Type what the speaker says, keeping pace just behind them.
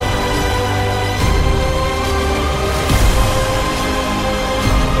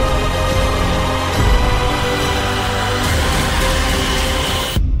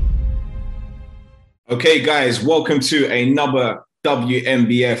Okay, guys, welcome to another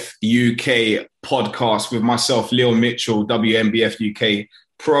WNBF UK podcast with myself, Leo Mitchell, WNBF UK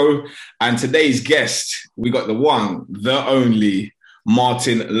Pro. And today's guest, we got the one, the only,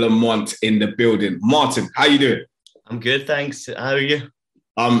 Martin Lamont in the building. Martin, how you doing? I'm good, thanks. How are you?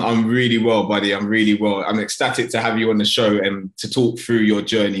 I'm really well, buddy. I'm really well. I'm ecstatic to have you on the show and to talk through your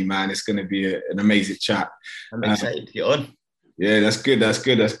journey, man. It's going to be an amazing chat. I'm excited to get on. Yeah, that's good. That's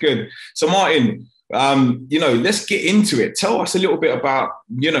good. That's good. So, Martin, let's get into it. Tell us a little bit about,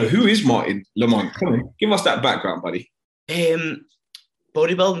 who is Martin Lamont? Come on, give us that background, buddy.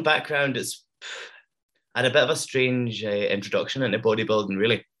 Bodybuilding background is I had a bit of a strange introduction into bodybuilding,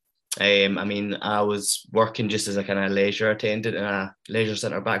 really. I was working just as a kind of leisure attendant in a leisure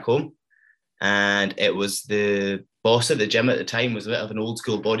centre back home, and it was the boss at the gym at the time was a bit of an old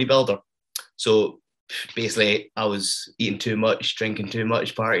school bodybuilder. So basically, I was eating too much, drinking too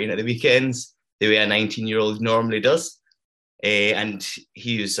much, partying at the weekends, the way a 19-year-old normally does. And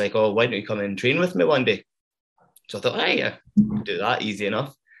he was like, "Oh, why don't you come and train with me one day?" So I thought, I can do that easy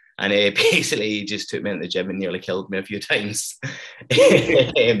enough. And basically, he just took me into the gym and nearly killed me a few times.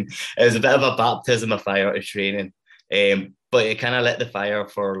 It was a bit of a baptism of fire to training. But it kind of lit the fire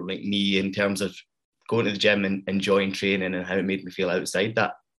for like me in terms of going to the gym and enjoying training and how it made me feel outside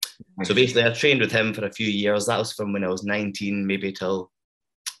that. So basically, I trained with him for a few years. That was from when I was 19, maybe till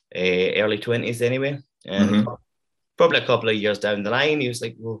early 20s anyway. And probably a couple of years down the line, he was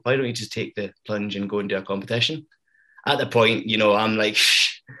like, "Well, why don't you just take the plunge and go and do a competition?" At the point, I'm like,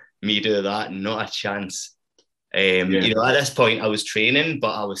 me do that, not a chance. At this point, I was training,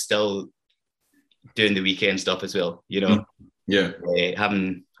 but I was still doing the weekend stuff as well,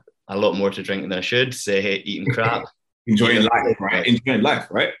 having a lot more to drink than I should, eating crap. Enjoying life, right? Enjoying life,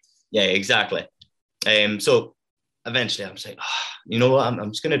 right? Yeah, exactly. So eventually I was like, you know what,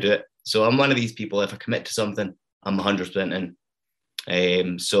 I'm just going to do it. So I'm one of these people, if I commit to something, I'm 100%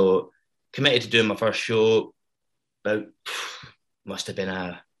 in. So committed to doing my first show, about must have been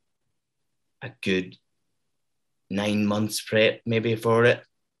a good 9 months prep maybe for it.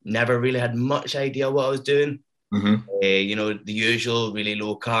 Never really had much idea what I was doing. The usual, really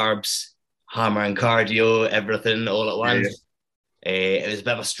low carbs, hammer and cardio, everything all at once. It was a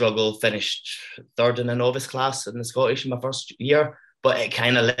bit of a struggle. Finished third in a novice class in the Scottish in my first year, but it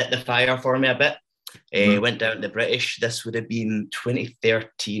kind of lit the fire for me a bit. Went down to the British. This would have been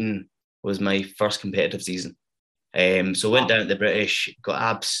 2013 was my first competitive season. So went down to the British, got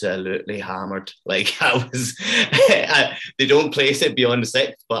absolutely hammered. Like they don't place it beyond the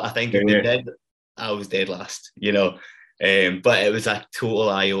sixth, but I think if they did, I was dead last, But it was a total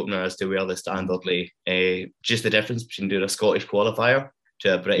eye-opener as to where the standard lay. Just the difference between doing a Scottish qualifier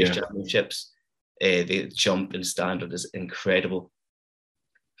to a British Championships. The jump in standard is incredible.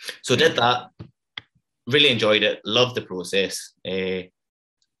 So did that, really enjoyed it, loved the process, and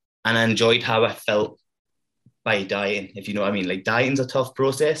I enjoyed how I felt by dieting, if you know what I mean. Like, dieting's a tough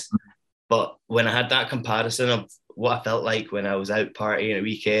process, but when I had that comparison of what I felt like when I was out partying at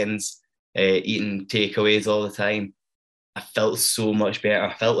weekends, eating takeaways all the time, I felt so much better.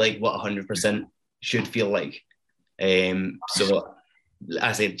 I felt like what 100% should feel like. So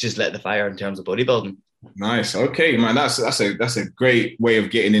I said, just let the fire in terms of bodybuilding. Nice. Okay, man. That's a great way of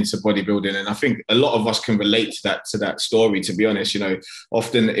getting into bodybuilding, and I think a lot of us can relate to that story. To be honest,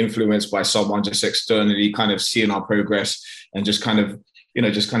 often influenced by someone just externally, kind of seeing our progress and just kind of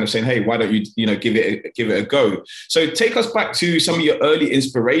saying, "Hey, why don't you give it a go?" So take us back to some of your early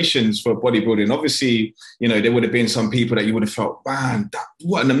inspirations for bodybuilding. Obviously, there would have been some people that you would have felt, "Man,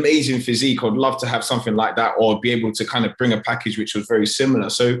 what an amazing physique! I'd love to have something like that," or be able to kind of bring a package which was very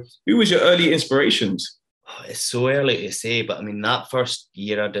similar. So who was your early inspirations? It's so early to say, but I mean, that first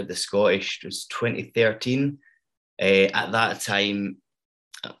year I did the Scottish was 2013. At that time,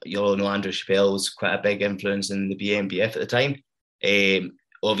 you all know Andrew Chappelle was quite a big influence in the WNBF at the time.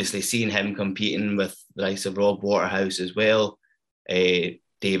 Obviously, seeing him competing with the likes of Rob Waterhouse as well,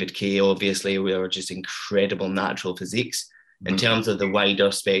 David Kay, obviously, we were just incredible natural physiques. In terms of the wider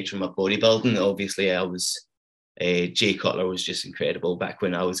spectrum of bodybuilding, obviously, I was Jay Cutler was just incredible back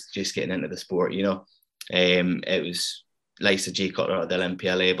when I was just getting into the sport. It was likes of Jay Cutler at the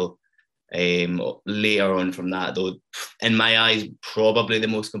Olympia level. Later on from that, though, in my eyes, probably the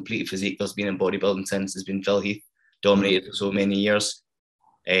most complete physique there's been in bodybuilding since has been Phil Heath, dominated for so many years.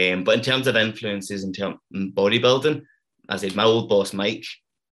 But in terms of influences in bodybuilding, I said my old boss Mike,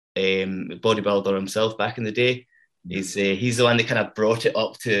 bodybuilder himself back in the day, he's the one that kind of brought it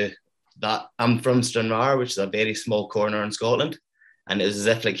up to that. I'm from Stranraer, which is a very small corner in Scotland, and it was as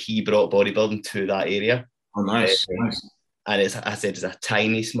if like he brought bodybuilding to that area. Oh, nice. And it's a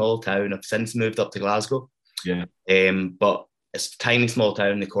tiny, small town. I've since moved up to Glasgow. Yeah. But it's a tiny, small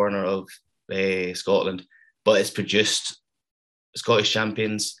town in the corner of Scotland. But it's produced Scottish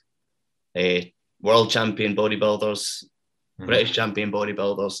champions, world champion bodybuilders, British champion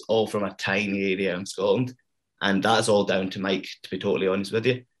bodybuilders, all from a tiny area in Scotland. And that's all down to Mike, to be totally honest with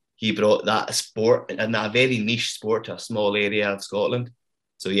you. He brought that sport, and that very niche sport, to a small area of Scotland.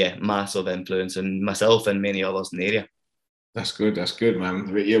 So yeah, massive influence on myself and many others in the area. That's good. That's good,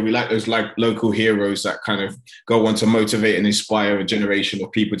 man. Yeah, we like those like local heroes that kind of go on to motivate and inspire a generation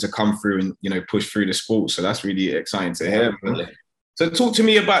of people to come through and, you know, push through the sport. So that's really exciting to hear. Really. So talk to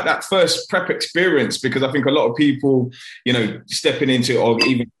me about that first prep experience, because I think a lot of people, you know, stepping into or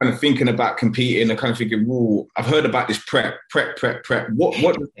even kind of thinking about competing, are kind of thinking, "Whoa, I've heard about this prep. What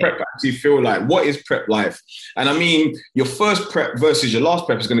does prep actually feel like? What is prep life?" And I mean, your first prep versus your last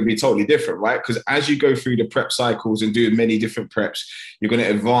prep is going to be totally different, right? Because as you go through the prep cycles and do many different preps, you're going to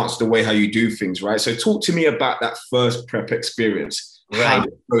advance the way how you do things, right? So talk to me about that first prep experience. Right. How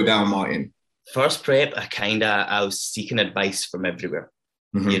did it go down, Martin? First prep, I was seeking advice from everywhere.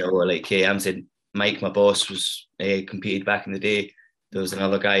 You know, like I'm saying, Mike, my boss, was competed back in the day. There was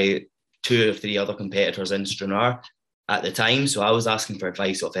another guy, 2 or 3 other competitors in Stranraer at the time. So I was asking for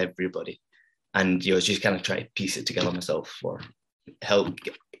advice of everybody. And, you know, I was just kind of trying to piece it together myself for help.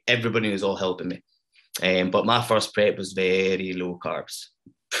 Everybody was all helping me. But my first prep was very low carbs,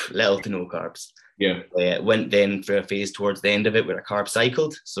 little to no carbs. Yeah. Went then for a phase towards the end of it where I carb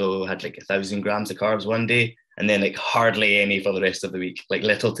cycled. So I had like 1,000 grams of carbs one day, and then like hardly any for the rest of the week, like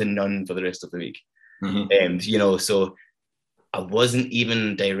little to none for the rest of the week. You know, so I wasn't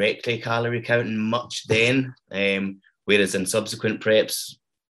even directly calorie counting much then. Whereas in subsequent preps,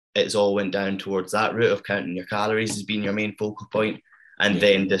 it's all went down towards that route of counting your calories as being your main focal point, and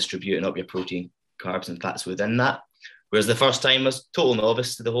then distributing up your protein, carbs, and fats within that. Whereas the first time I was total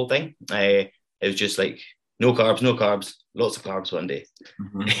novice to the whole thing. It was just like no carbs, lots of carbs one day.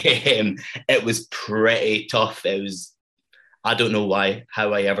 It was pretty tough. I don't know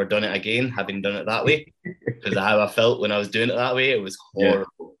how I ever done it again, having done it that way, because how I felt when I was doing it that way, it was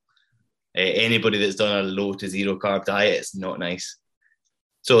horrible. Anybody that's done a low to zero carb diet, it's not nice.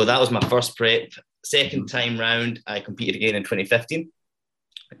 So that was my first prep. Second time round, I competed again in 2015.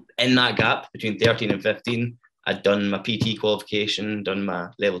 In that gap between 13 and 15, I'd done my PT qualification, done my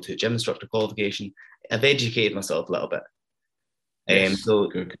level 2 gym instructor qualification. I've educated myself a little bit. So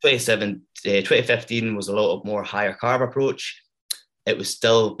 2015 was a lot of more higher carb approach. It was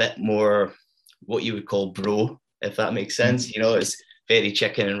still a bit more what you would call bro, if that makes sense. You know, it's very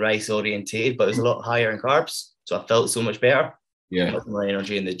chicken and rice orientated, but it was a lot higher in carbs. So I felt so much better. Yeah. More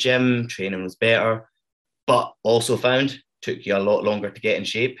energy in the gym, training was better, but also found took you a lot longer to get in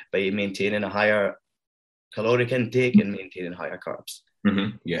shape by maintaining a higher caloric intake and maintaining higher carbs.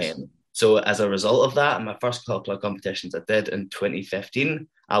 Yes. So as a result of that, my first couple of competitions I did in 2015,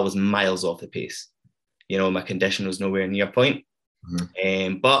 I was miles off the pace. You know, my condition was nowhere near point.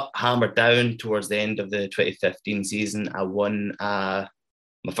 But hammered down towards the end of the 2015 season, I won my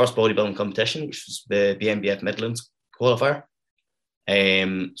first bodybuilding competition, which was the WNBF Midlands qualifier.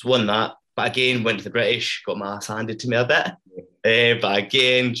 So won that, but again went to the British, got my ass handed to me a bit. But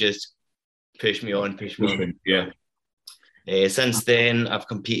again, just push me on. Yeah. Since then, I've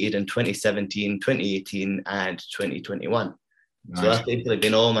competed in 2017, 2018, and 2021. Nice. So that's basically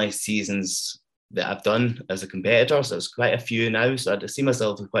been all my seasons that I've done as a competitor. So it's quite a few now. So I see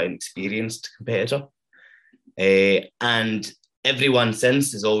myself as quite an experienced competitor. And everyone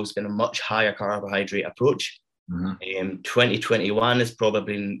since has always been a much higher carbohydrate approach. 2021 has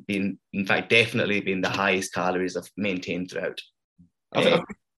probably been, in fact, definitely been the highest calories I've maintained throughout.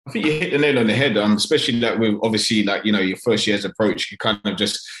 I think you hit the nail on the head, especially like with obviously like, you know, your first year's approach, you're kind of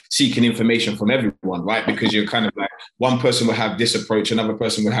just seeking information from everyone, right? Because you're kind of like one person will have this approach, another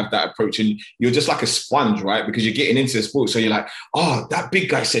person will have that approach, and you're just like a sponge, right? Because you're getting into the sport. So you're like, oh, that big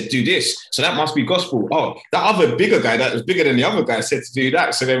guy said do this, so that must be gospel. Oh, that other bigger guy that was bigger than the other guy said to do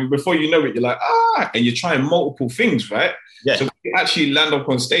that. So then before you know it, you're like, and you're trying multiple things, right? Yeah. So when you actually land up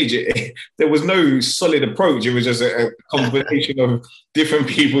on stage, there was no solid approach. It was just a combination of different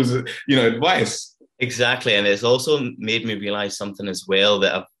people's, you know, advice. Exactly. And it's also made me realize something as well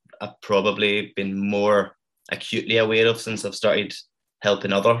that I've probably been more acutely aware of since I've started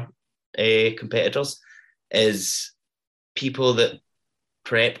helping other competitors, is people that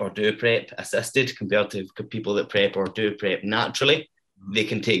prep or do prep assisted compared to people that prep or do prep naturally. They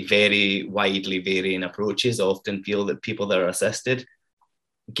can take very widely varying approaches. I often feel that people that are assisted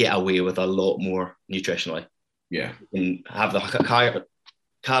get away with a lot more nutritionally. Yeah. And have the higher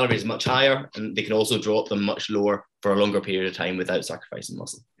calories much higher, and they can also drop them much lower for a longer period of time without sacrificing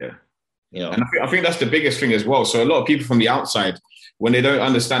muscle. Yeah. You know, And I think that's the biggest thing as well. So a lot of people from the outside, when they don't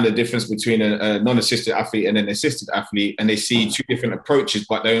understand the difference between a non-assisted athlete and an assisted athlete, and they see two different approaches,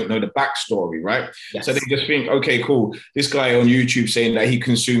 but they don't know the backstory, right? yes. So they just think, okay, cool. This guy on YouTube saying that he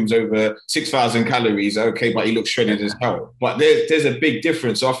consumes over 6,000 calories, okay, but he looks shredded as hell. But there's a big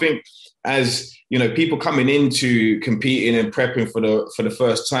difference. So I think as you know, people coming into competing and prepping for the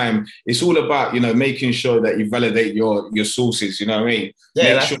first time, it's all about, you know, making sure that you validate your sources. You know what I mean?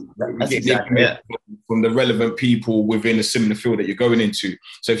 Yeah, Make sure that's exactly it. From the relevant people within a similar field that you're going into.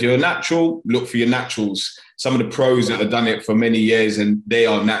 So if you're a natural, look for your naturals. Some of the pros that have done it for many years and they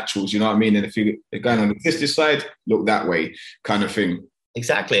are naturals. You know what I mean? And if you're going on the assisted side, look that way, kind of thing.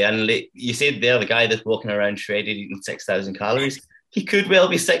 Exactly. And you said there, the guy that's walking around shredded eating 6,000 calories. He could well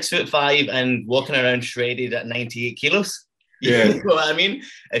be 6'5" and walking around shredded at 98 kilos. Yeah. You know what I mean?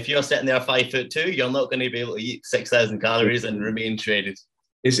 If you're sitting there 5'2", you're not going to be able to eat 6,000 calories and remain shredded.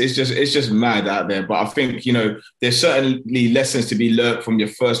 It's just mad out there. But I think, you know, there's certainly lessons to be learned from your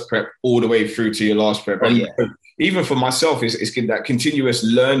first prep all the way through to your last prep. And even for myself, it's that continuous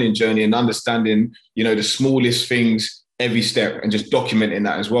learning journey and understanding, you know, the smallest things every step and just documenting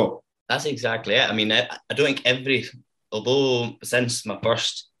that as well. That's exactly it. I mean, I don't think although since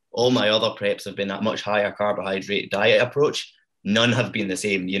all my other preps have been that much higher carbohydrate diet approach, none have been the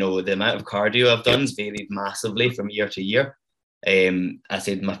same. You know, the amount of cardio I've done has varied massively from year to year. I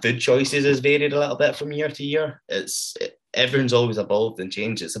said my food choices has varied a little bit from year to year. Everyone's always evolved and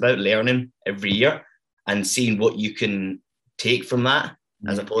changed. It's about learning every year and seeing what you can take from that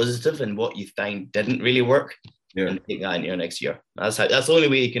as a positive and what you find didn't really work and take that into your next year. That's the only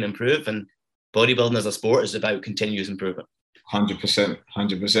way you can improve. And bodybuilding as a sport is about continuous improvement. 100%.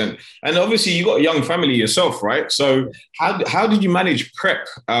 And obviously you got a young family yourself, right? So how did you manage prep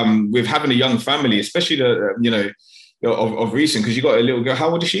with having a young family, especially of recent, because you got a little girl. How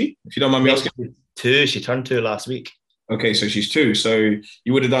old is she, if you don't mind me asking? 2. She turned 2 last week. Okay, so she's 2. So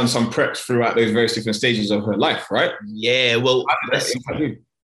you would have done some preps throughout those various different stages of her life, right? Yeah, well,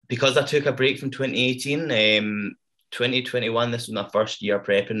 because I took a break from 2018, 2021, this was my first year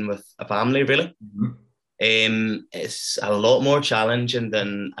prepping with a family, really. It's a lot more challenging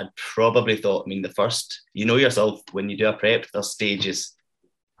than I'd probably thought. I mean, the first, you know yourself, when you do a prep, there's stages.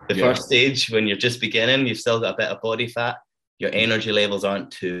 The first stage, when you're just beginning, you've still got a bit of body fat. Your energy levels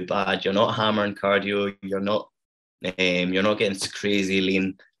aren't too bad. You're not hammering cardio. You're not getting crazy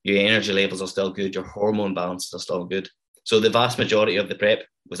lean. Your energy levels are still good. Your hormone balances are still good. So the vast majority of the prep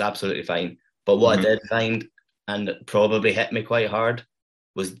was absolutely fine. But what I did find, and it probably hit me quite hard,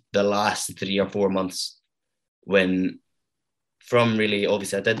 was the last 3 or 4 months when, from really,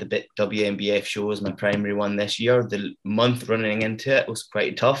 obviously I did the WNBF show as my primary one this year. The month running into it was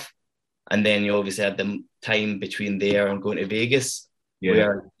quite tough. And then you obviously had the time between there and going to Vegas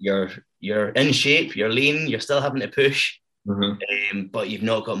where you're in shape, you're lean, you're still having to push, but you've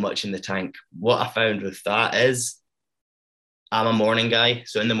not got much in the tank. What I found with that is I'm a morning guy.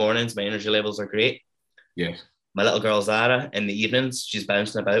 So in the mornings, my energy levels are great. Yes. My little girl Zara, in the evenings, she's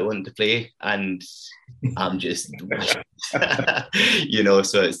bouncing about wanting to play, and I'm just, so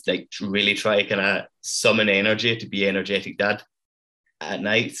it's like really try kind of summon energy to be energetic dad at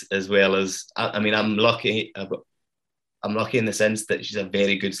night, as well as, I mean, I'm lucky in the sense that she's a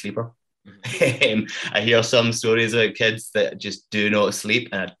very good sleeper. I hear some stories about kids that just do not sleep,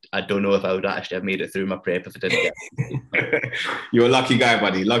 and I don't know if I would actually have made it through my prep if I didn't get sleep. You're a lucky guy,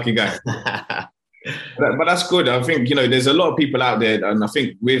 buddy. Lucky guy. But that's good. I think, there's a lot of people out there, and I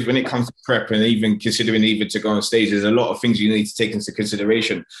think when it comes to prep and even considering even to go on stage, there's a lot of things you need to take into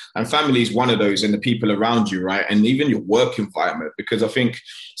consideration. And family is one of those, and the people around you, right? And even your work environment, because I think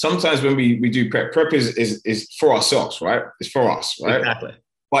sometimes when we do prep is for ourselves, right? It's for us, right? Exactly.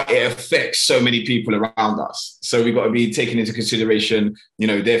 But it affects so many people around us. So we've got to be taking into consideration,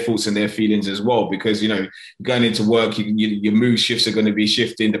 their thoughts and their feelings as well. Because, going into work, your mood shifts are going to be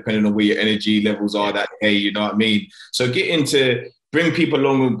shifting depending on where your energy levels are that day, you know what I mean? So bring people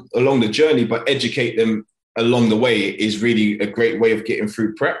along the journey, but educate them along the way is really a great way of getting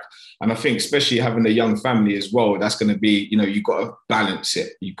through prep. And I think especially having a young family as well, that's going to be, you've got to balance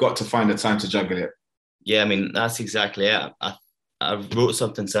it. You've got to find the time to juggle it. Yeah, I mean, that's exactly it. I wrote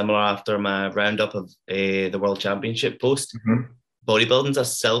something similar after my roundup of the World Championship post. Bodybuilding's a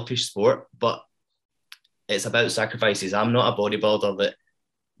selfish sport, but it's about sacrifices. I'm not a bodybuilder that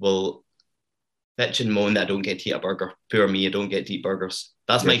will bitch and moan that I don't get to eat a burger. Poor me, I don't get to eat burgers.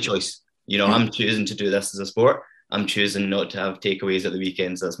 That's my choice. I'm choosing to do this as a sport. I'm choosing not to have takeaways at the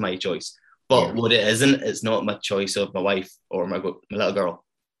weekends. That's my choice. But what it isn't, it's not my choice of my wife or my little girl.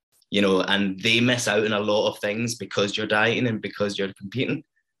 you know, and they miss out on a lot of things because you're dieting and because you're competing.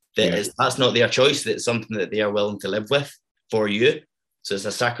 That's not their choice. That's something that they are willing to live with for you. So it's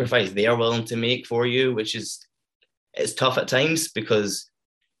a sacrifice they are willing to make for you, which is, it's tough at times because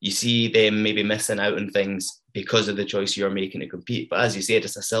you see them maybe missing out on things because of the choice you're making to compete. But as you said,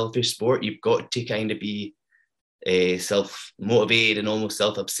 it's a selfish sport. You've got to kind of be self-motivated and almost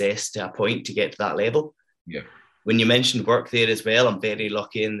self-obsessed to a point to get to that level. Yeah. When you mentioned work there as well, I'm very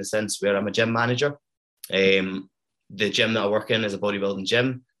lucky in the sense where I'm a gym manager. The gym that I work in is a bodybuilding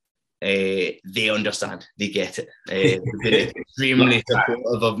gym. They understand, they get it. They've been extremely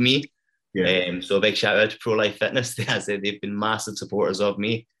supportive of me. Yeah. So a big shout out to Pro Life Fitness. As I said, they've been massive supporters of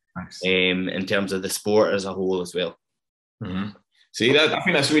me. Nice. In terms of the sport as a whole as well. Mm-hmm. See, I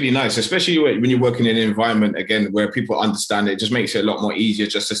think that's really nice, especially when you're working in an environment, again, where people understand it. It just makes it a lot more easier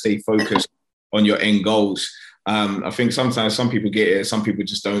just to stay focused on your end goals. I think sometimes some people get it, some people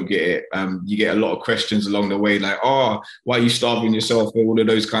just don't get it. You get a lot of questions along the way, like, oh, why are you starving yourself? All of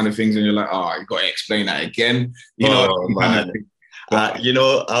those kind of things. And you're like, oh, you've got to explain that again.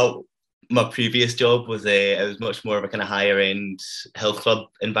 My previous job was it was much more of a kind of higher end health club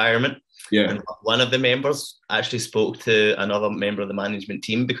environment. Yeah. And one of the members actually spoke to another member of the management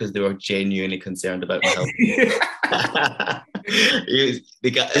team because they were genuinely concerned about my health.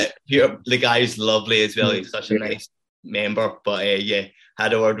 The guy's lovely as well. He's such a nice member. But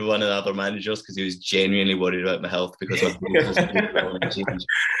had a word with one of the other managers because he was genuinely worried about my health because my health was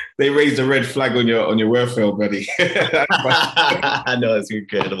They raised a red flag on your welfare, buddy. I know, it's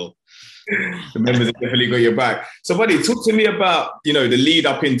incredible. The members have definitely got your back. So, buddy, talk to me about, the lead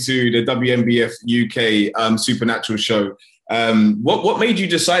up into the WNBF UK Supernatural show. What made you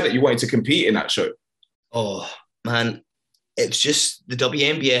decide that you wanted to compete in that show? Oh, man, it's just the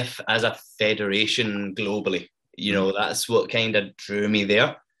WNBF as a federation globally. That's what kind of drew me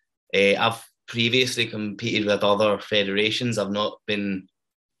there. I've previously competed with other federations. I've not been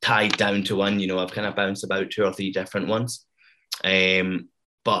tied down to one. I've kind of bounced about 2 or 3 different ones.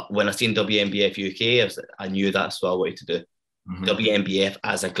 But when I seen WNBF UK, I knew that's what I wanted to do. Mm-hmm. WNBF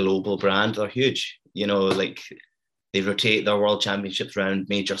as a global brand, they're huge. They rotate their world championships around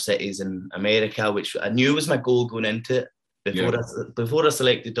major cities in America, which I knew was my goal going into it. Before I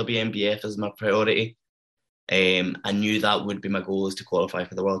selected WNBF as my priority, I knew that would be my goal, is to qualify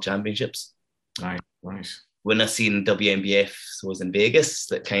for the world championships. Nice. When I seen WNBF was in Vegas,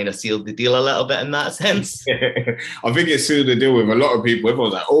 that kind of sealed the deal a little bit in that sense. I think it sealed the deal with a lot of people.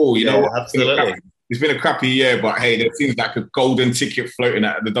 Everyone's like, oh, you know what? Absolutely. It's been a crappy year, but hey, there seems like a golden ticket floating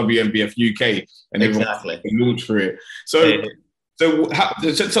at the WNBF UK, and everyone's launched for it.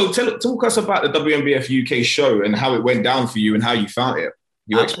 Talk us about the WNBF UK show and how it went down for you and how you found it.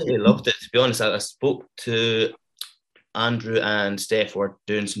 I absolutely loved it. To be honest, I spoke to Andrew and Steph were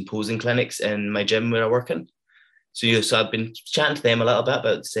doing some posing clinics in my gym where I work in. So I've been chatting to them a little bit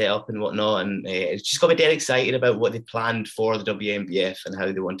about the setup and whatnot, and it's just got me dead excited about what they planned for the WNBF and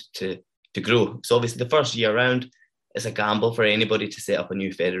how they wanted to grow. So obviously the first year around, it's a gamble for anybody to set up a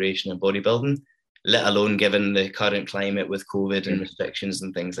new federation in bodybuilding, let alone given the current climate with COVID and restrictions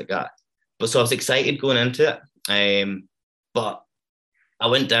and things like that. But so I was excited going into it. But I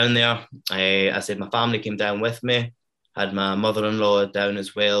went down there. I said my family came down with me. Had my mother-in-law down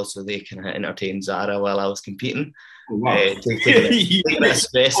as well, so they kind of entertained Zara while I was competing. Oh, wow. Take a bit of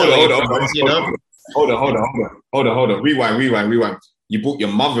stress Hold on. Rewind. You brought your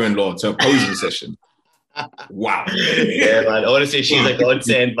mother-in-law to a posing session. Wow. Yeah, man. Honestly, she's a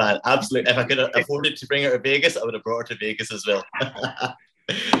godsend, man. Absolutely. If I could have afforded to bring her to Vegas, I would have brought her to Vegas as well.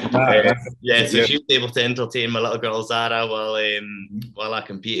 So she was able to entertain my little girl Zara while I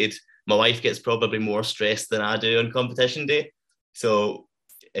competed. My wife gets probably more stressed than I do on competition day. So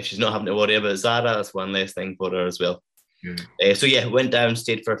if she's not having to worry about Zara, that's one less thing for her as well. Went down,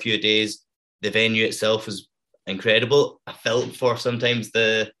 stayed for a few days. The venue itself was incredible. I felt for sometimes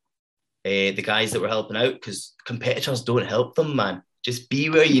the guys that were helping out, because competitors don't help them, man. Just be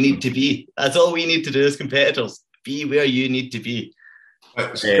where you need to be. That's all we need to do as competitors. Be where you need to be.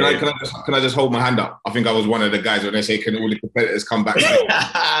 Can I just hold my hand up? I think I was one of the guys when they say, can all the competitors come back?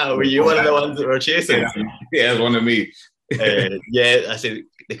 Were you one of the ones that were chasing? Yeah, it was one of me. I said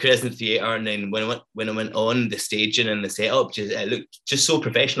the Crescent Theatre, and then when I went on, the staging and the setup, it looked just so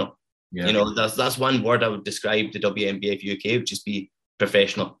professional. Yeah. That's one word I would describe the WNBF UK, would just be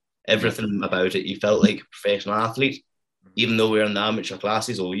professional. Everything about it, you felt like a professional athlete, even though we were in the amateur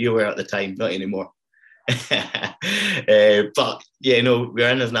classes, or you were at the time, not anymore. But we're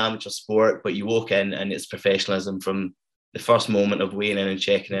in as an amateur sport, but you walk in and it's professionalism from the first moment of weighing in and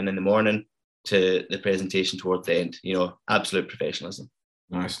checking in the morning to the presentation towards the end. Absolute professionalism.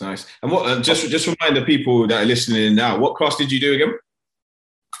 Nice, nice. And what? Just remind the people that are listening now. What class did you do again?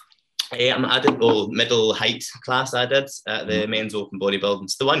 I did middle height class. I did at the men's open bodybuilding.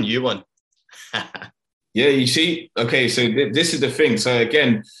 It's the one you won. Yeah, you see, okay, so this is the thing. So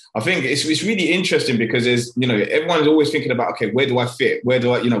again, I think it's really interesting because there's, everyone's always thinking about, okay, where do I fit? Where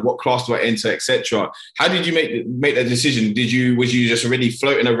do I, what class do I enter, etc. How did you make that decision? Was you just already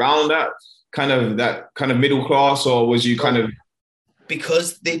floating around that kind of middle class, or was you kind of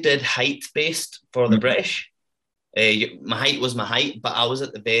because they did height based for the British? My height was my height, but I was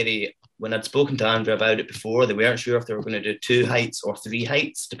at when I'd spoken to Andrew about it before, they weren't sure if they were going to do 2 heights or 3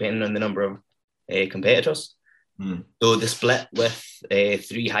 heights, depending on the number of competitors. So the split with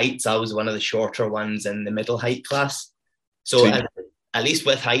 3 heights, I was one of the shorter ones in the middle height class. So at least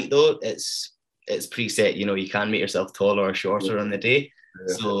with height though, it's preset. You can make yourself taller or shorter on the day.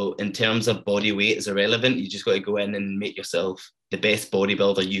 Yeah. So in terms of body weight is irrelevant. You just got to go in and make yourself the best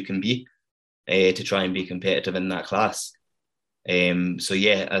bodybuilder you can be to try and be competitive in that class. So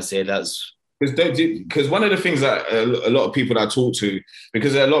yeah, as I said, that's because one of the things that a lot of people that I talk to,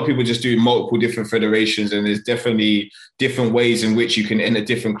 because a lot of people just do multiple different federations, and there's definitely different ways in which you can enter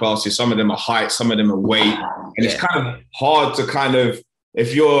different classes. Some of them are height, some of them are weight, and it's kind of hard to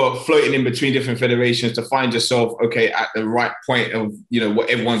if you're floating in between different federations, to find yourself, okay, at the right point of, what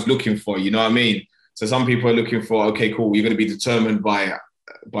everyone's looking for, you know what I mean? So some people are looking for, okay, cool, you're going to be determined by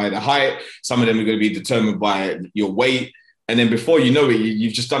the height. Some of them are going to be determined by your weight. And then before you know it,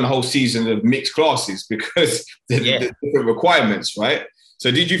 you've just done a whole season of mixed classes because there's different requirements, right?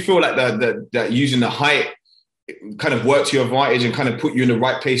 So did you feel like that using the height kind of worked to your advantage and kind of put you in the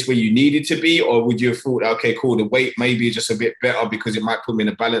right place where you needed to be? Or would you have thought, okay, cool, the weight maybe just a bit better because it might put me in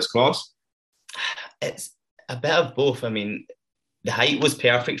a balanced class? It's a bit of both. I mean, the height was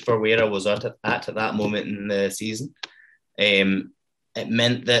perfect for where I was at that moment in the season. It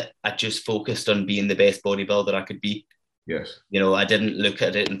meant that I just focused on being the best bodybuilder I could be. Yes. I didn't look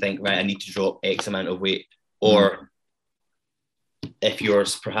at it and think, right, I need to drop X amount of weight. Or if you're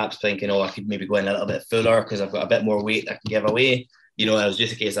perhaps thinking, I could maybe go in a little bit fuller because I've got a bit more weight I can give away. It was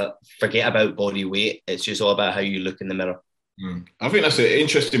just a case of forget about body weight. It's just all about how you look in the mirror. I think that's an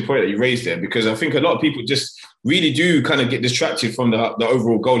interesting point that you raised there, because I think a lot of people just really do kind of get distracted from the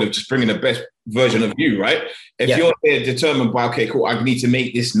overall goal of just bringing the best version of you, right? If you're there determined by, okay, cool, I need to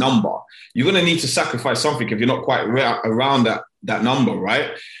make this number, you're going to need to sacrifice something if you're not quite around that number,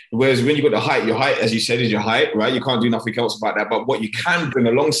 right? Whereas when you got your height, as you said, is your height, right? You can't do nothing else about that. But what you can bring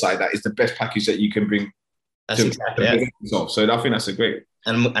alongside that is the best package that you can bring. That's exactly it. So I think that's a great.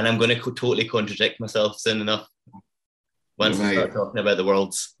 And I'm going to totally contradict myself soon enough once we start talking about the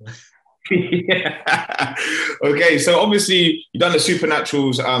worlds. Yeah. Okay, so obviously you've done the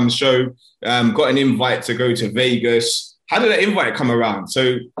Supernaturals show, got an invite to go to Vegas. How did that invite come around?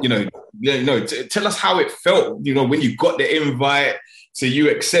 So, tell us how it felt, when you got the invite, to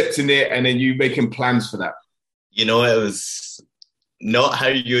you accepting it and then you making plans for that. It was not how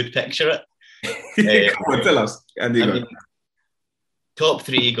you would picture it. Come on, tell us. Top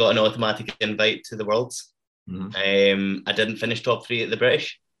 3 got an automatic invite to the Worlds. I didn't finish top 3 at the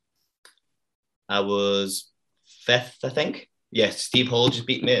British. I was 5th, I think. Yes, Steve Hall just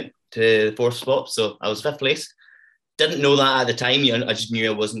beat me to the 4th spot, so I was 5th place. Didn't know that at the time. I just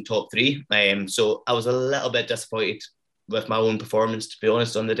knew I wasn't top 3. So I was a little bit disappointed with my own performance, to be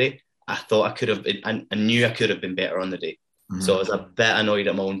honest, on the day. I thought I could have been, I knew I could have been better on the day. So I was a bit annoyed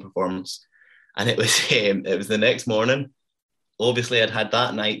at my own performance. And it was the next morning. Obviously, I'd had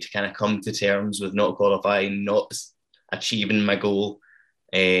that night to kind of come to terms with not qualifying, not achieving my goal.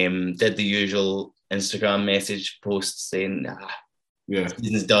 Did the usual Instagram message post saying,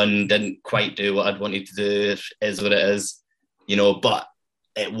 season's done, didn't quite do what I'd wanted to do, is what it is, but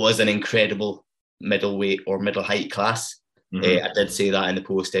it was an incredible middleweight or middle height class. I did say that in the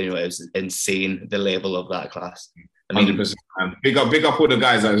post anyway. It was insane, the level of that class. I mean, 100%, man. Big up all the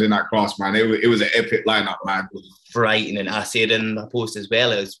guys that was in that class, man. It was an epic lineup, man. Frightening. I said in the post as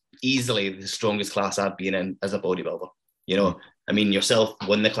well, it was easily the strongest class I've been in as a bodybuilder. I mean, yourself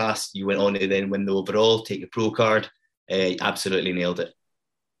won the class. You went on to then win the overall, take the pro card. Absolutely nailed it.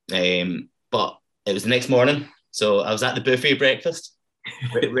 But it was the next morning, so I was at the buffet breakfast,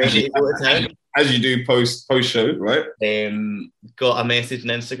 ready to go to town. As you do post show, right? Got a message on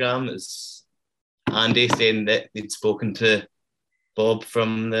Instagram. It was Andy saying that they'd spoken to Bob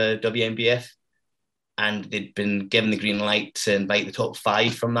from the WNBF and they'd been given the green light to invite the top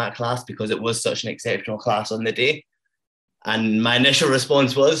 5 from that class because it was such an exceptional class on the day. And my initial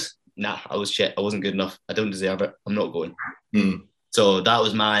response was, nah, I was shit. I wasn't good enough. I don't deserve it. I'm not going. So that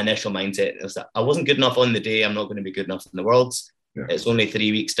was my initial mindset. It was that I wasn't good enough on the day. I'm not going to be good enough in the Worlds. Yeah. It's only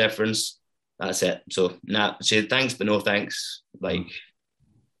 3 weeks difference. That's it. So nah, she said thanks, but no thanks. Like,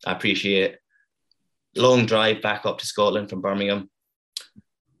 I appreciate it. Long drive back up to Scotland from Birmingham.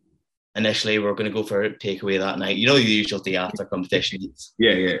 Initially, we were going to go for a takeaway that night. You know, the usual day after competition eats.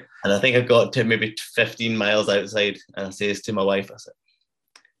 Yeah, yeah. And I think I got to maybe 15 miles outside, and I says to my wife, I said,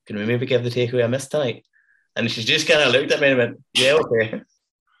 can we maybe give the takeaway a miss tonight? And she just kind of looked at me and went, yeah, okay.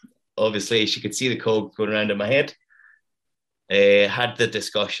 Obviously, she could see the cold going around in my head. Had the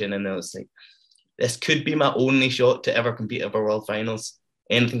discussion, and I was like, this could be my only shot to ever compete at a world finals.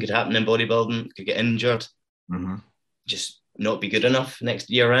 Anything could happen in bodybuilding, could get injured, just not be good enough next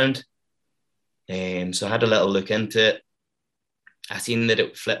year round. So I had a little look into it. I seen that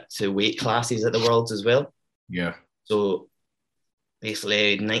it flipped to weight classes at the Worlds as well. Yeah. So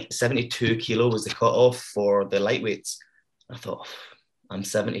basically 72 kilo was the cutoff for the lightweights. I thought, I'm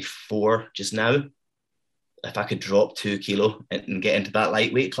 74 just now. If I could drop 2 kilo and get into that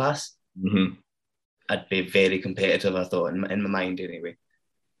lightweight class, I'd be very competitive, I thought, in my mind anyway.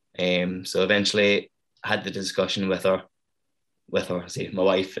 So eventually I had the discussion with her, my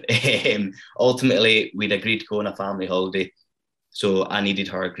wife. Ultimately, we'd agreed to go on a family holiday. So I needed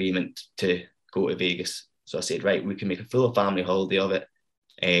her agreement to go to Vegas. So I said, right, we can make a full family holiday of it.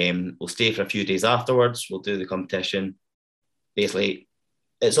 We'll stay for a few days afterwards. We'll do the competition. Basically,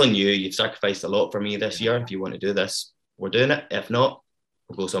 it's on you. You've sacrificed a lot for me this year. If you want to do this, we're doing it. If not,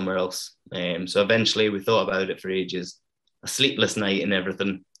 we'll go somewhere else. So eventually we thought about it for ages, a sleepless night and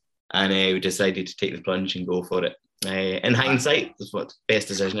everything. And we decided to take the plunge and go for it. In hindsight, it's what best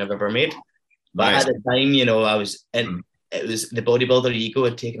decision I've ever made. But at the time, you know, I was in, it was the bodybuilder ego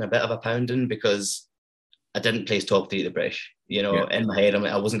had taken a bit of a pounding because I didn't place top 3 at the British. You know, in my head, I'm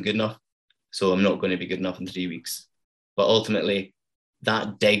like, I wasn't good enough. So I'm not going to be good enough in 3 weeks. But ultimately,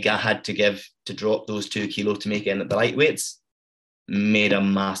 that dig I had to give to drop those 2 kilo to make it in at the lightweights made a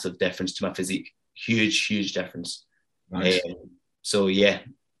massive difference to my physique. Huge, huge difference. Nice. So, yeah.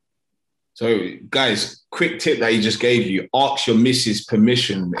 So, guys, quick tip that he just gave you, ask your missus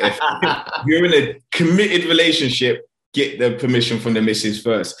permission. If you're in a committed relationship, get the permission from the missus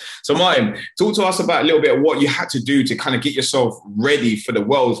first. So, Martin, talk to us about a little bit of what you had to do to kind of get yourself ready for the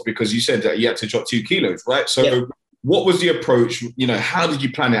Worlds, because you said that you had to drop 2 kilos, right? So, what was the approach? You know, how did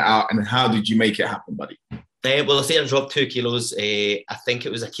you plan it out and how did you make it happen, buddy? Well, I say I dropped 2 kilos. I think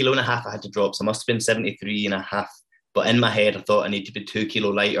it was 1.5 kilos I had to drop. So I must have been 73.5. But in my head, I thought I need to be 2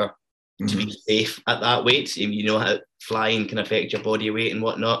 kilo lighter to be safe at that weight. You know how flying can affect your body weight and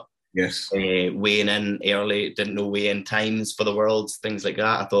whatnot. Yes. Weighing in early, didn't know weigh-in times for the Worlds, things like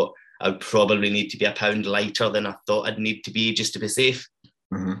that. I thought I would probably need to be a pound lighter than I thought I'd need to be just to be safe.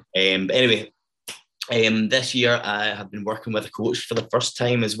 But anyway, this year I have been working with a coach for the first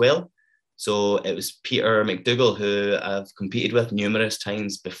time as well. So it was Peter McDougall, who I've competed with numerous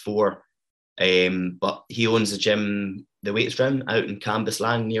times before. But he owns a gym, the weights gym, out in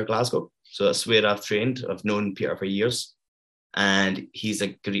Cambuslang near Glasgow. So that's where I've trained. I've known Peter for years. And he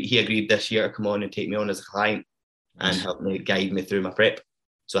agreed this year to come on and take me on as a client and help me guide me through my prep.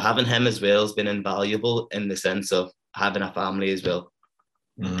 So having him as well has been invaluable in the sense of having a family as well.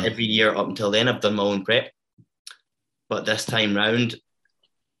 Every year up until then, I've done my own prep. But this time round,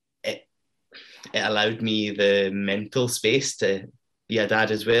 it allowed me the mental space to be a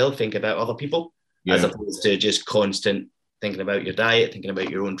dad as well, think about other people, as opposed to just constant thinking about your diet, thinking about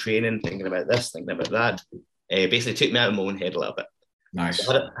your own training, thinking about this, thinking about that. Basically took me out of my own head a little bit. Nice.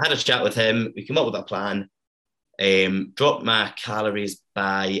 So had a chat with him. We came up with a plan. Dropped my calories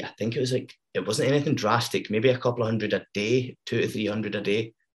by, I think it wasn't anything drastic, maybe a couple of hundred a day, 200 to 300 a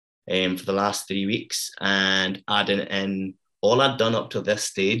day for the last 3 weeks. And adding in, all I'd done up to this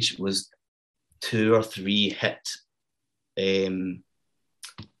stage was 2 or 3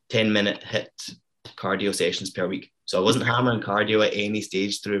 10-minute hit cardio sessions per week. So I wasn't hammering cardio at any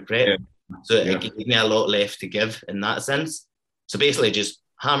stage through prep. So it gave me a lot left to give in that sense. So basically just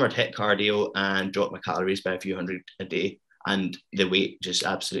hammered hit cardio and dropped my calories by a few hundred a day. And the weight just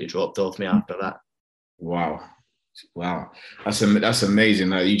absolutely dropped off me after that. Wow. That's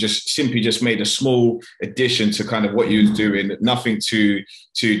amazing. You just simply made a small addition to kind of what you was doing. Nothing too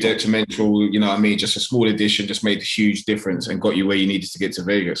detrimental, you know what I mean? Just a small addition just made a huge difference and got you where you needed to get to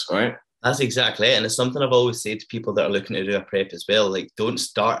Vegas, right? That's exactly it. And it's something I've always said to people that are looking to do a prep as well. Like, don't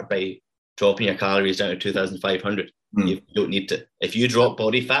start by dropping your calories down to 2,500. You don't need to. If you drop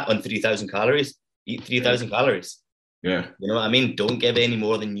body fat on 3,000 calories, eat 3,000 calories. Yeah. You know what I mean? Don't give any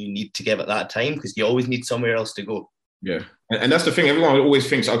more than you need to give at that time, because you always need somewhere else to go. Yeah. And that's the thing. Everyone always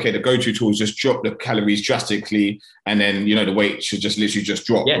thinks, okay, the go-to tool is just drop the calories drastically, and then, the weight should just literally just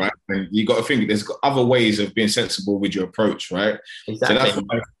drop, Yeah, right? And you got to think there's other ways of being sensible with your approach, right? So exactly. that's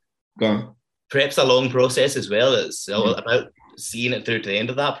why, go on. Prep's a long process as well. It's all Mhm. about seeing it through to the end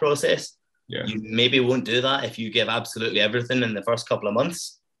of that process. Yeah. You maybe won't do that if you give absolutely everything in the first couple of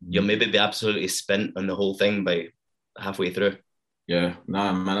months. You'll maybe be absolutely spent on the whole thing by halfway through. Yeah,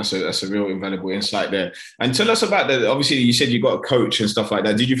 nah, man, that's a real invaluable insight there. And tell us about the. Obviously, you said you got a coach and stuff like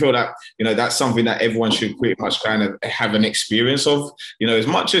that. Did you feel that that's something that everyone should pretty much kind of have an experience of? As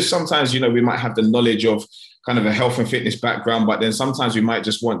much as sometimes we might have the knowledge of kind of a health and fitness background, but then sometimes we might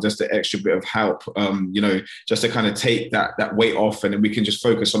just want just the extra bit of help, just to kind of take that weight off, and then we can just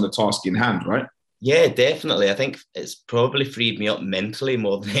focus on the task in hand, right? Yeah, definitely. I think it's probably freed me up mentally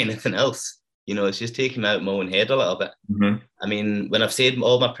more than anything else. It's just taking me out my own head a little bit. Mm-hmm. I mean, when I've said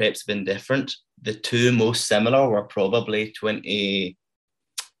all my preps have been different, the two most similar were probably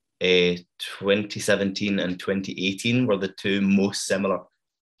 2017 and 2018 were the two most similar.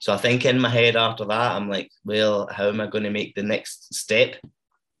 So I think in my head after that, I'm like, well, how am I going to make the next step?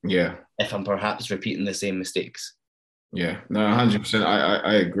 Yeah. If I'm perhaps repeating the same mistakes. Yeah, no, 100%.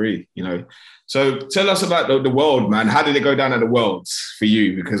 I agree. So tell us about the world, man. How did it go down at the Worlds for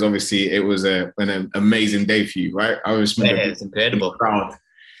you? Because obviously it was an amazing day for you, right? I was It's incredible. Proud.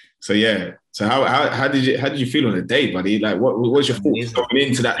 So yeah. So how did you feel on the day, buddy? Like what was your thoughts going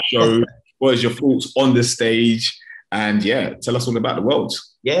into that show? What was your thoughts on the stage? And yeah, tell us all about the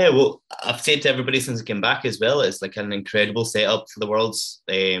Worlds. Yeah, well, I've said to everybody since I came back as well, it's like an incredible setup for the Worlds.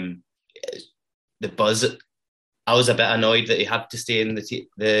 The buzz. I was a bit annoyed that you had to stay in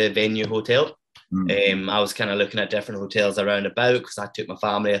the venue hotel. I was kind of looking at different hotels around about because I took my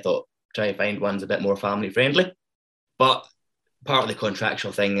family. I thought, try and find ones a bit more family friendly. But part of the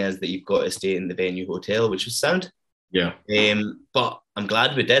contractual thing is that you've got to stay in the venue hotel, which was sound. Yeah. But I'm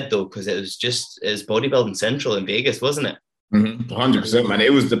glad we did though, because it was bodybuilding central in Vegas, wasn't it? 100%, man.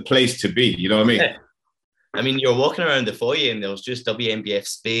 It was the place to be. You know what I mean? Yeah. I mean, you're walking around the foyer and there was just WNBF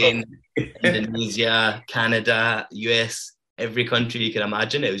Spain, Indonesia, Canada, US, every country you can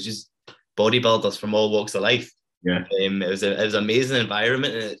imagine. It was just bodybuilders from all walks of life. Yeah. It was an amazing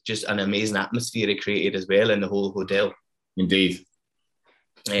environment, and it's just an amazing atmosphere it created as well in the whole hotel. Indeed.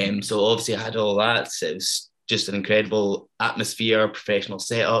 So obviously I had all that. It was just an incredible atmosphere, professional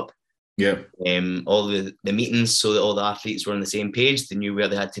setup. Yeah. All the meetings, so that all the athletes were on the same page. They knew where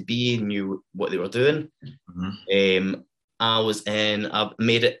they had to be, knew what they were doing. I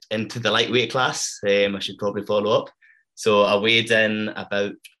made it into the lightweight class. I should probably follow up. So I weighed in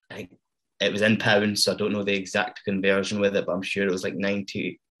about, it was in pounds, so I don't know the exact conversion with it, but I'm sure it was like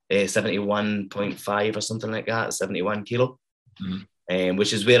 71.5 or something like that, 71 kilo,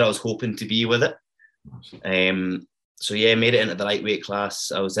 which is where I was hoping to be with it. So yeah, made it into the lightweight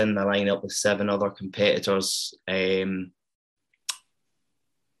class. I was in the lineup with 7 other competitors. When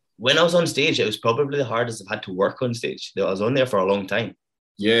I was on stage, it was probably the hardest I've had to work on stage. I was on there for a long time.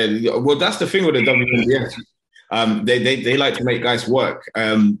 Yeah, well, that's the thing with the WNBF. They like to make guys work.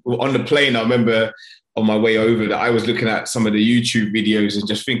 On the plane, I remember on my way over that I was looking at some of the YouTube videos and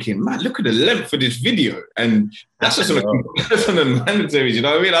just thinking, man, look at the length of this video. And that's just on the mandatories, you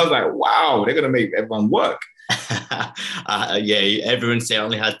know what I mean? I was like, wow, they're going to make everyone work. Yeah, everyone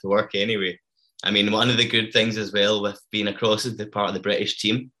certainly had to work anyway. I mean, one of the good things as well with being across as the part of the British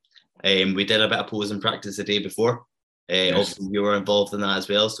team, we did a bit of posing practice the day before. Obviously, we were involved in that as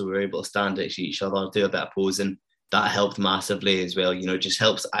well, so we were able to stand next to each other, do a bit of posing. That helped massively as well. Just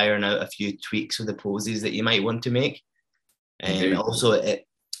helps iron out a few tweaks with the poses that you might want to make. And also, it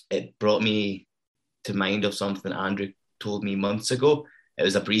brought me to mind of something Andrew told me months ago. It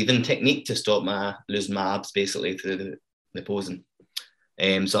was a breathing technique to stop losing my abs basically through the posing.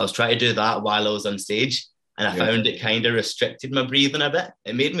 So I was trying to do that while I was on stage, and I found it kind of restricted my breathing a bit.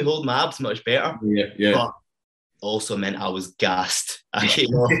 It made me hold my abs much better. But also meant I was gassed. I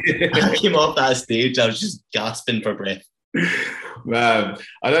came off that stage, I was just gasping for breath. Man,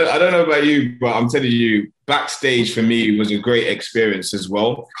 I don't know about you, but I'm telling you, backstage for me was a great experience as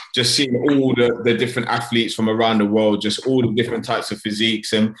well. Just seeing all the different athletes from around the world, just all the different types of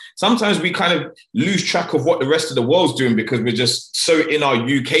physiques. And sometimes we kind of lose track of what the rest of the world's doing because we're just so in our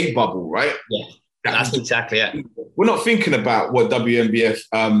UK bubble, right? Yeah, that's exactly it. We're not thinking about what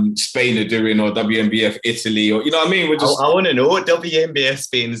WNBF Spain are doing or WNBF Italy, or you know what I mean? We're just. I want to know what WNBF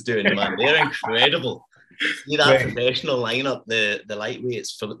Spain's doing, man. They're incredible. See that professional lineup, the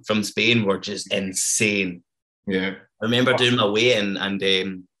lightweights from Spain were just insane. Yeah. I remember doing my weigh-in,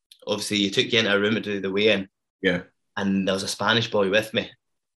 and obviously you took you into a room to do the weigh-in. Yeah. And there was a Spanish boy with me.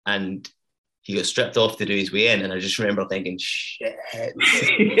 And he got stripped off to do his weigh-in, and I just remember thinking, shit.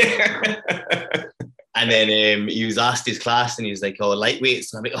 And then he was asked his class, and he was like, oh,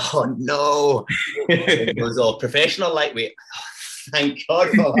 lightweights. And I'm like, oh, no. It was all professional lightweight. Oh, thank God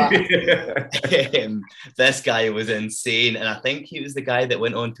for that. This guy was insane. And I think he was the guy that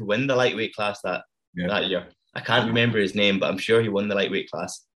went on to win the lightweight class that year. I can't remember his name, but I'm sure he won the lightweight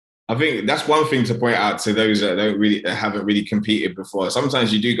class. I think that's one thing to point out to those that haven't really competed before.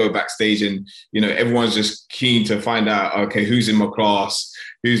 Sometimes you do go backstage and, everyone's just keen to find out, okay, who's in my class,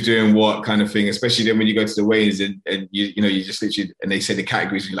 who's doing what kind of thing, especially then when you go to the weigh-ins and you just literally, and they say the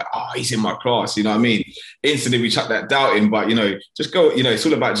categories, and you're like, oh, he's in my class, you know what I mean? Instantly we chuck that doubt in, but, just go, it's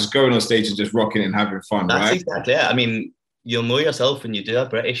all about just going on stage and just rocking and having fun, that's right? That's exactly it. I mean, you'll know yourself when you do a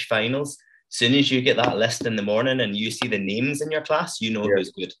British finals. As soon as you get that list in the morning and you see the names in your class, you know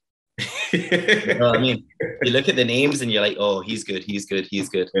who's good. You know what I mean? You look at the names and you're like, oh, he's good.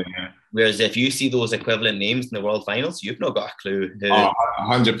 Yeah. Whereas if you see those equivalent names in the world finals, you've not got a clue.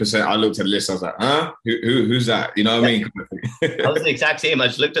 100%. I looked at the list. I was like, huh? Who's that? You know what I mean? I was the exact same. I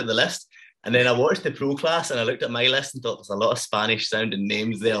just looked at the list and then I watched the pro class and I looked at my list and thought there's a lot of Spanish sounding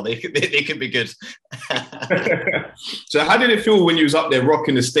names there. They could be good. So how did it feel when you was up there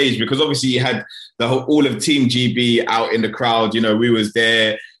rocking the stage? Because obviously you had all of Team GB out in the crowd. We was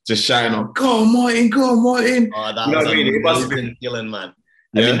there just shouting on, go on, Martin. Oh, that was an amazing feeling, man.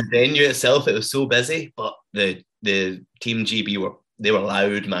 Yeah. I mean, the venue itself, it was so busy, but the Team GB were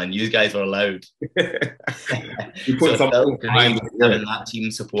loud, man. You guys were loud. You put something behind having that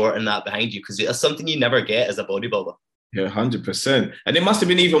team support and that behind you, because it's something you never get as a bodybuilder. Yeah, 100%. And it must have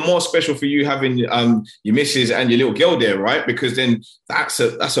been even more special for you having your missus and your little girl there, right? Because then that's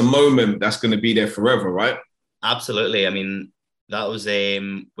a moment that's going to be there forever, right? Absolutely. I mean, that was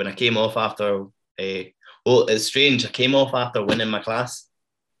when I came off after it's strange. I came off after winning my class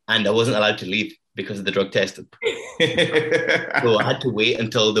and I wasn't allowed to leave because of the drug testing. So I had to wait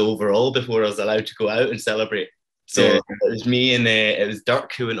until the overall before I was allowed to go out and celebrate. So it was me and it was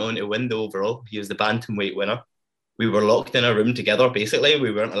Dirk who went on to win the overall. He was the bantamweight winner. We were locked in a room together, basically.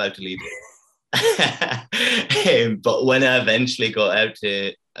 We weren't allowed to leave. But when I eventually got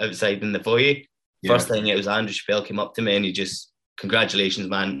outside in the foyer, first thing, it was Andrew Chappelle came up to me and he just, congratulations,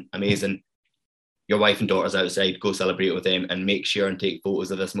 man, amazing. Your wife and daughter's outside, go celebrate with them and make sure and take photos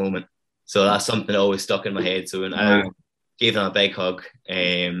of this moment. So that's something that always stuck in my head. So when I gave them a big hug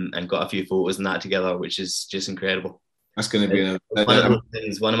and got a few photos and that together, which is just incredible. That's going to be one of those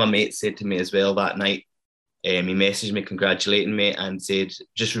things. One of my mates said to me as well that night, he messaged me congratulating me and said,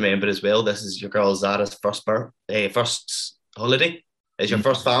 just remember as well, this is your girl Zara's first holiday. It's your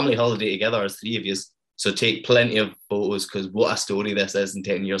first family holiday together as three of you. So take plenty of photos because what a story this is in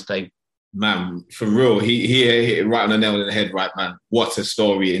 10 years' time. Man, for real, he hit it right on the nail on the head, right, man? What a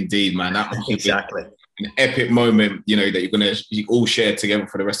story indeed, man. That was exactly an epic moment, that you all share together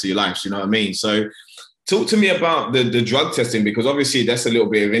for the rest of your lives. You know what I mean? So talk to me about the drug testing, because obviously that's a little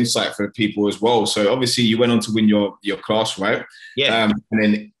bit of insight for people as well. So obviously you went on to win your class, right? Yeah. And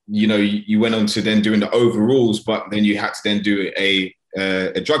then, you went on to then doing the overalls, but then you had to then do a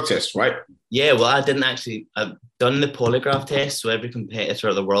drug test, right? Yeah, well, I've done the polygraph test, so every competitor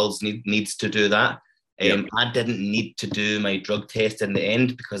at the Worlds needs to do that. I didn't need to do my drug test in the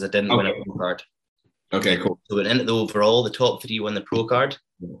end because I didn't win a pro card. Okay, cool. So went into the overall, the top three won the pro card.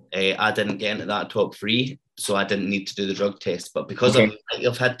 I didn't get into that top three, so I didn't need to do the drug test. But because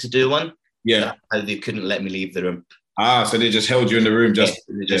I've had to do one, they couldn't let me leave the room. So they just held you in the room?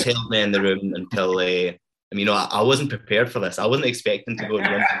 They just held me in the room until... I wasn't prepared for this. I wasn't expecting to go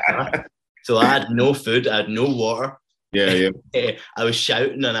and win that. So I had no food, I had no water. Yeah. I was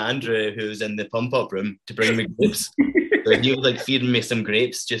shouting on Andrew, who was in the pump-up room, to bring me grapes. So he was feeding me some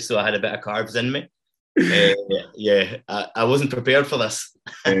grapes just so I had a bit of carbs in me. I wasn't prepared for this.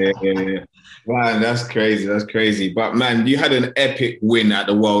 Man, that's crazy. But man, you had an epic win at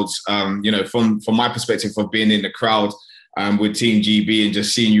the Worlds. From my perspective of being in the crowd with Team GB and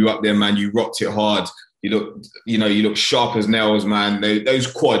just seeing you up there, man, you rocked it hard. You look sharp as nails, man.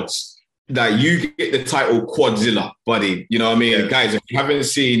 Those quads, that you get the title Quadzilla, buddy. You know what I mean? Yeah. Guys, if you haven't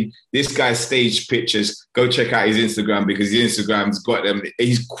seen this guy's stage pictures, go check out his Instagram, because his Instagram's got them.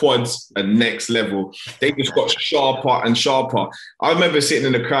 His quads are next level. They just got sharper and sharper. I remember sitting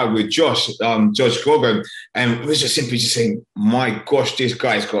in the crowd with Josh Gogan, and we was just simply saying, my gosh, this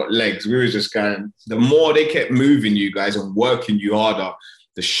guy's got legs. We were just going, the more they kept moving you guys and working you harder,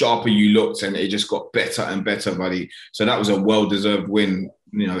 the sharper you looked, and it just got better and better, buddy. So that was a well-deserved win,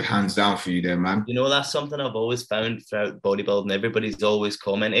 hands down for you there, man. That's something I've always found throughout bodybuilding. Everybody's always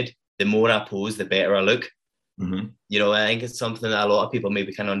commented, the more I pose, the better I look. You know, I think it's something that a lot of people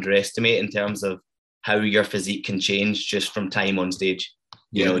maybe can underestimate in terms of how your physique can change just from time on stage.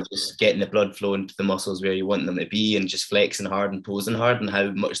 You know, just getting the blood flowing to the muscles where you want them to be and just flexing hard and posing hard, and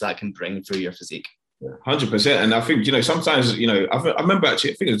how much that can bring through your physique. 100%. And I think, you know, sometimes, you know, I remember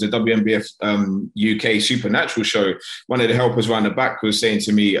actually, I think it was the WNBF UK Supernatural show. One of the helpers around the back was saying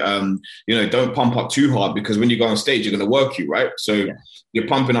to me, you know, don't pump up too hard, because when you go on stage, you're going to work you, right? So you're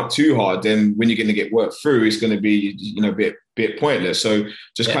pumping up too hard, then when you're going to get worked through, it's going to be, you know, a bit pointless. So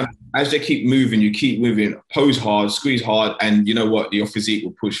just kind of, as they keep moving, you keep moving, pose hard, squeeze hard, and you know what, your physique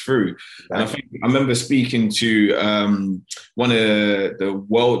will push through. And I remember speaking to one of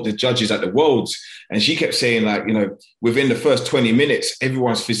the judges at the Worlds, and she kept saying, like, you know, within the first 20 minutes,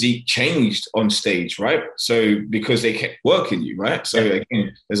 everyone's physique changed on stage, right? So because they kept working you, right? So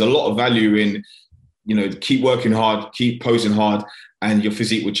again, there's a lot of value in, you know, keep working hard, keep posing hard, and your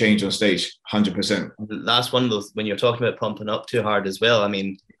physique will change on stage, 100%. That's one of those, when you're talking about pumping up too hard as well, I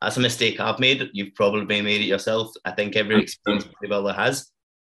mean, that's a mistake I've made. You've probably made it yourself. I think every experienced bodybuilder has.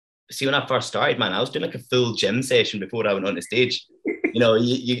 See, when I first started, man, I was doing like a full gym session before I went on the stage. You know,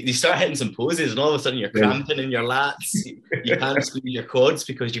 you start hitting some poses, and all of a sudden you're cramping in your lats. You can't squeeze your quads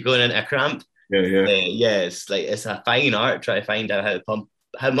because you're going into a cramp. It's like, it's a fine art trying to find out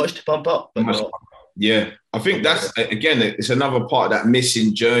how much to pump up, but not. Yeah, I think that's, again, it's another part of that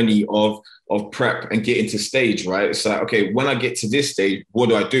missing journey of prep and getting to stage, right? It's like, okay, when I get to this stage, what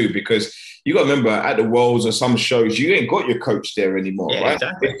do I do? Because you got to remember, at the Worlds or some shows, you ain't got your coach there anymore, right?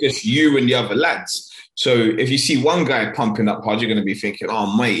 Exactly. It's just you and the other lads. So if you see one guy pumping up hard, you're going to be thinking,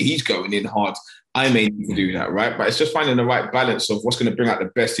 oh, mate, he's going in hard. I may need to do that, right? But it's just finding the right balance of what's going to bring out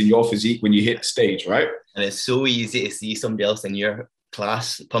the best in your physique when you hit the stage, right? And it's so easy to see somebody else in your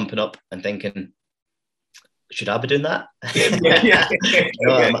class pumping up and thinking, should I be doing that?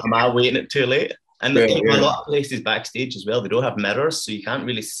 Am I waiting it too late? And a lot of places backstage as well, they don't have mirrors, so you can't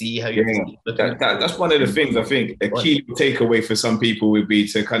really see how you're looking. That's one of the things I think a key takeaway for some people would be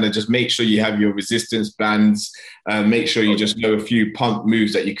to kind of just make sure you have your resistance bands, make sure you just know a few pump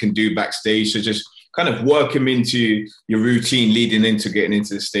moves that you can do backstage. So just kind of work them into your routine leading into getting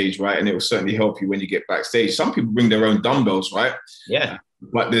into the stage, right? And it will certainly help you when you get backstage. Some people bring their own dumbbells, right? Yeah.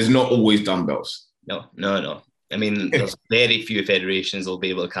 But there's not always dumbbells. No. I mean, there's very few federations will be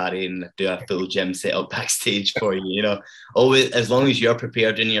able to carry and do a full gym setup backstage for you, you know. Always, as long as you're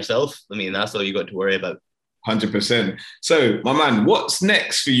prepared in yourself, I mean, that's all you got to worry about. 100%. So, my man, what's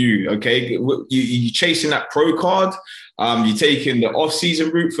next for you? Okay, you chasing that pro card? You taking the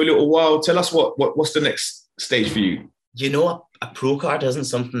off-season route for a little while? Tell us what's the next stage for you? You know, a pro card isn't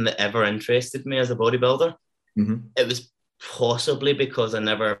something that ever interested me as a bodybuilder. It was possibly because I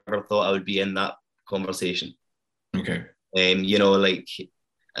never ever thought I would be in that conversation. Okay. You know, like,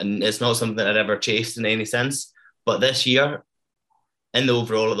 and it's not something I'd ever chased in any sense. But this year, in the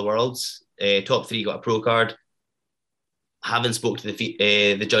overall of the Worlds, top 3 got a pro card. Having spoke to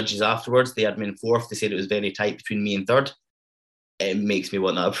the judges afterwards, they had me in 4th. They said it was very tight between me and 3rd. It makes me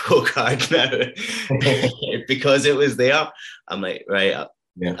want that pro card now because it was there. I'm like, right,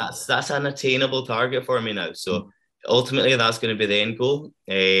 that's an attainable target for me now. So ultimately, that's going to be the end goal.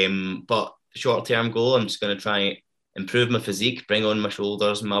 But short-term goal, I'm just going to try and improve my physique, bring on my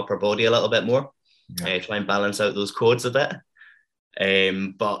shoulders and my upper body a little bit more, try and balance out those quads a bit.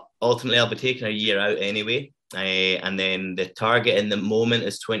 But ultimately, I'll be taking a year out anyway. And then the target in the moment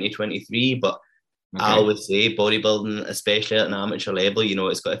is 2023. But I always say bodybuilding, especially at an amateur level, you know,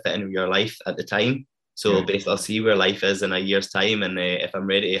 it's got to fit in your life at the time. So basically, I'll see where life is in a year's time. And if I'm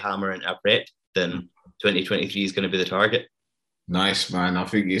ready to hammer into a prep, then 2023 is going to be the target. Nice, man. I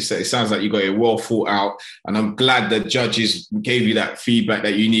think it sounds like you got it well thought out. And I'm glad that judges gave you that feedback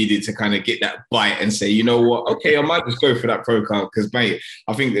that you needed to kind of get that bite and say, you know what, okay, I might just go for that pro card. Because, mate,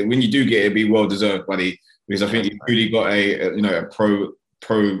 I think that when you do get it, it'll be well-deserved, buddy. Because I think you've really got a pro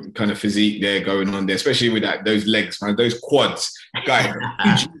kind of physique there going on there, especially with those legs, man, those quads. Guys,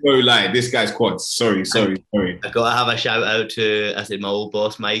 no lie, this guy's quads. Sorry. I've got to have a shout out to, I said, my old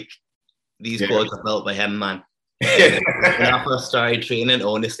boss, Mike. These quads are built by him, man. When I first started training,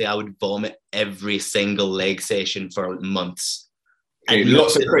 honestly, I would vomit every single leg session for months.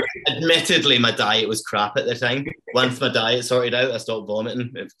 Admittedly, my diet was crap at the time. Once my diet sorted out, I stopped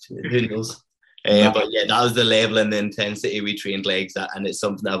vomiting. Who knows? But yeah, that was the level and the intensity we trained legs at, and it's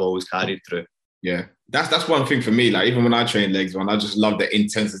something I've always carried through. Yeah, that's one thing for me. Like, even when I train legs, man, I just love the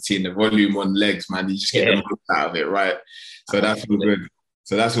intensity and the volume on legs, man. You just get the most out of it, right? So that's all good.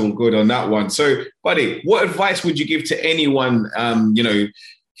 So that's all good on that one. So, buddy, what advice would you give to anyone,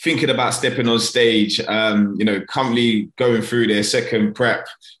 thinking about stepping on stage, currently going through their second prep,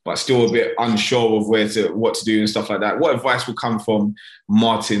 but still a bit unsure of what to do and stuff like that, what advice will come from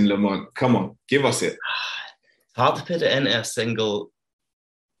Martin Lamont? Come on, give us it. It's hard to put it into a single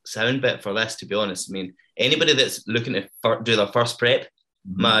sound bit for this, to be honest. I mean, anybody that's looking to do their first prep,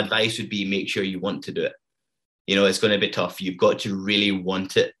 my advice would be make sure you want to do it. It's going to be tough. You've got to really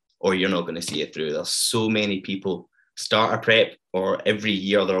want it, or you're not going to see it through. There's so many people start a prep, or every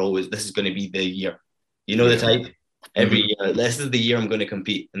year this is going to be the year. The type. Every year, this is the year I'm going to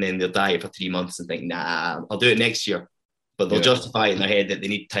compete, and then they'll diet for 3 months and think, nah, I'll do it next year. But they'll justify it in their head that they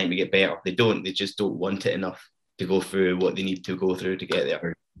need time to get better. They don't. They just don't want it enough to go through what they need to go through to get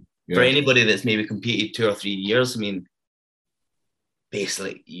there. Yeah. For anybody that's maybe competed 2 or 3 years, I mean,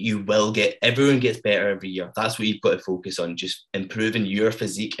 basically, everyone gets better every year. That's what you've got to focus on, just improving your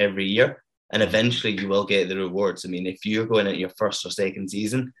physique every year. And eventually you will get the rewards. I mean, if you're going into your first or second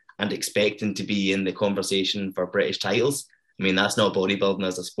season and expecting to be in the conversation for British titles, I mean, that's not bodybuilding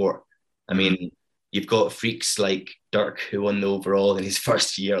as a sport. I mean, you've got freaks like Dirk, who won the overall in his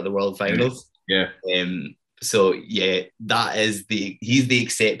first year at the World Finals. Yeah. So, he's the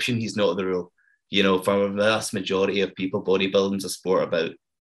exception. He's not the rule. For the vast majority of people, bodybuilding's a sport about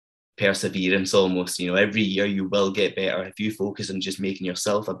perseverance almost. Every year you will get better. If you focus on just making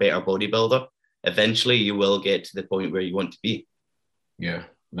yourself a better bodybuilder, eventually you will get to the point where you want to be. Yeah.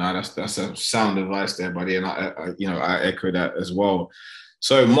 No, that's a sound advice there, buddy. And I echo that as well.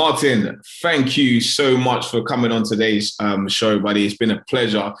 So Martin, thank you so much for coming on today's show, buddy. It's been a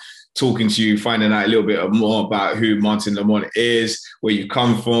pleasure talking to you, finding out a little bit more about who Martin Lamont is, where you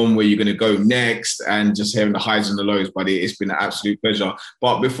come from, where you're going to go next, and just hearing the highs and the lows, buddy. It's been an absolute pleasure.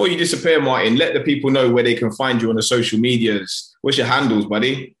 But before you disappear, Martin, let the people know where they can find you on the social medias. What's your handles,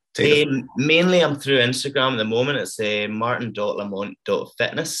 buddy? Mainly I'm through Instagram at the moment. It's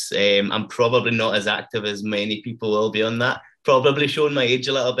martin.lamont.fitness. I'm probably not as active as many people will be on that. Probably showing my age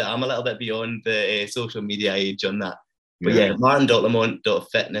a little bit. I'm a little bit beyond the social media age on that. But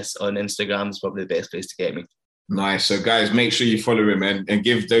martin.lamont.fitness on Instagram is probably the best place to get me. Nice. So guys, make sure you follow him and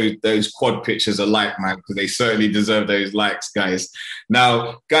give those quad pictures a like, man, because they certainly deserve those likes, guys.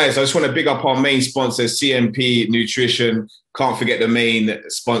 Now, guys, I just want to big up our main sponsors, CMP Nutrition. Can't forget the main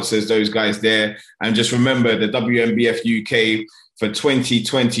sponsors, those guys there. And just remember the WNBF UK for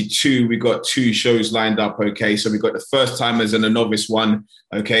 2022, we got 2 shows lined up, okay? So we got the first timers and a novice one,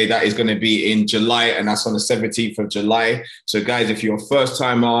 okay? That is going to be in July, and that's on the 17th of July. So guys, if you're a first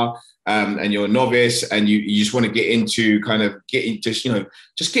timer and you're a novice and you just want to get into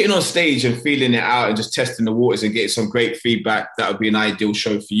just getting on stage and feeling it out and just testing the waters and getting some great feedback, that would be an ideal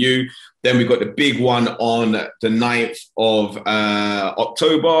show for you. Then we got the big one on the 9th of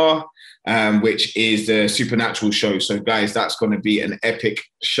October, which is the Supernatural show. So guys, that's going to be an epic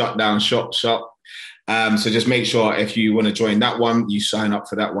shutdown shop. So just make sure if you want to join that one, you sign up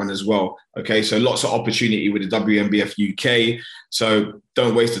for that one as well. Okay, so lots of opportunity with the WNBF UK. So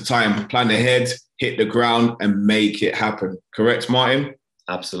don't waste the time. Plan ahead, hit the ground and make it happen. Correct, Martin?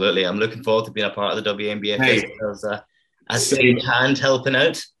 Absolutely. I'm looking forward to being a part of the WNBF as a stage hand helping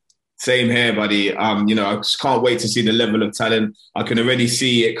out. Same here, buddy. I just can't wait to see the level of talent. I can already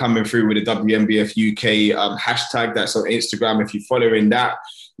see it coming through with the WNBF UK hashtag. That's on Instagram. If you're following that,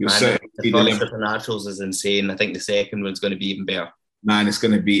 you'll certainly see the level. The Supernaturals is insane. I think the second one's going to be even better. Man, it's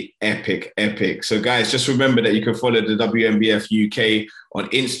going to be epic. So, guys, just remember that you can follow the WNBF UK on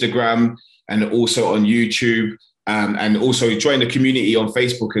Instagram and also on YouTube. And also join the community on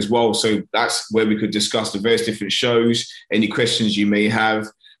Facebook as well. So that's where we could discuss the various different shows, any questions you may have.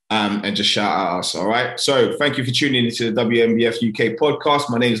 And just shout out us, all right? So thank you for tuning into the WNBF UK podcast.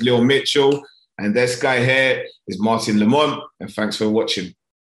 My name is Leon Mitchell, and this guy here is Martin Lamont, and thanks for watching.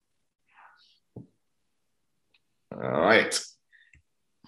 All right.